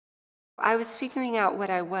I was figuring out what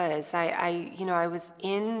I was. I was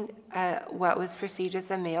in what was perceived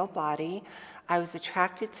as a male body. I was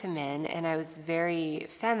attracted to men, and I was very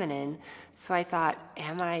feminine. So I thought,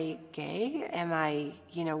 am I gay? Am I,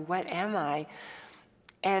 what am I?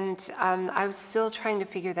 And I was still trying to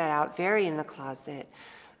figure that out, very in the closet.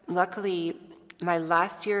 Luckily, my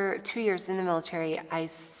last year, 2 years in the military, I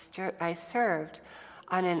served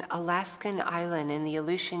on an Alaskan island in the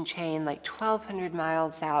Aleutian chain, like 1,200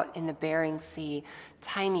 miles out in the Bering Sea,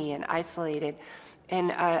 tiny and isolated.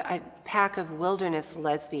 And a pack of wilderness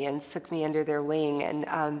lesbians took me under their wing,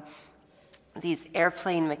 and these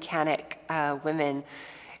airplane mechanic women,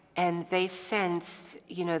 and they sensed,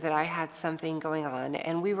 that I had something going on,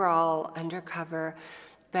 and we were all undercover,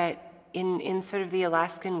 but in sort of the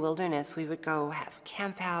Alaskan wilderness, we would go have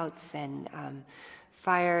campouts and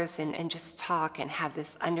fires and just talk and have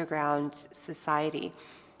this underground society.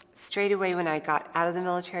 Straight away when I got out of the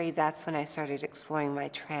military, that's when I started exploring my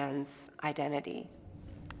trans identity.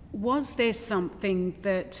 Was there something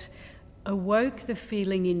that awoke the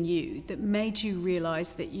feeling in you that made you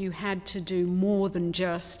realize that you had to do more than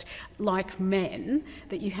just like men,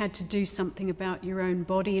 that you had to do something about your own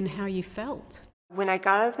body and how you felt? When I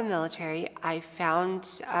got out of the military, I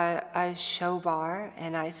found a show bar,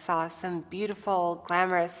 and I saw some beautiful,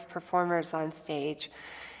 glamorous performers on stage,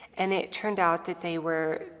 and it turned out that they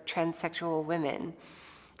were transsexual women.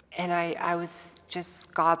 And I was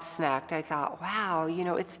just gobsmacked. I thought, wow,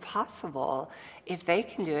 it's possible. If they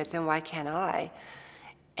can do it, then why can't I?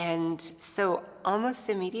 And so almost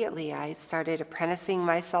immediately I started apprenticing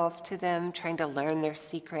myself to them, trying to learn their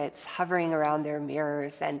secrets, hovering around their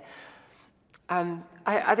mirrors. And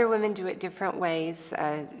other women do it different ways,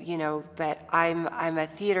 but I'm a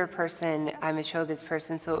theater person, I'm a showbiz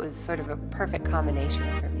person, so it was sort of a perfect combination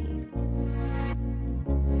for me.